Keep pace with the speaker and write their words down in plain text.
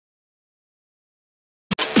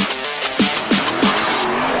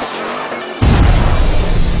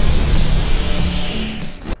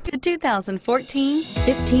2014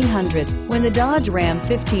 1500. When the Dodge Ram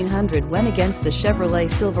 1500 went against the Chevrolet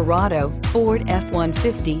Silverado, Ford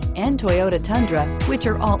F-150, and Toyota Tundra, which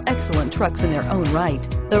are all excellent trucks in their own right,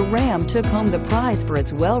 the Ram took home the prize for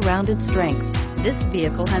its well-rounded strengths. This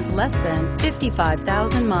vehicle has less than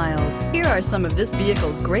 55,000 miles. Here are some of this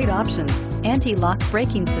vehicle's great options: anti-lock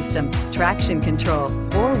braking system, traction control,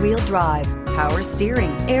 four-wheel drive, power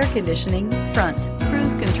steering, air conditioning, front,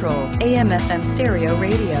 cruise control, AM/FM stereo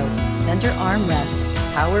radio, center armrest,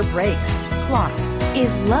 power brakes, clock.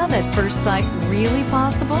 Is love at first sight really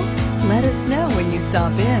possible? Let us know when you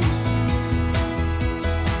stop in.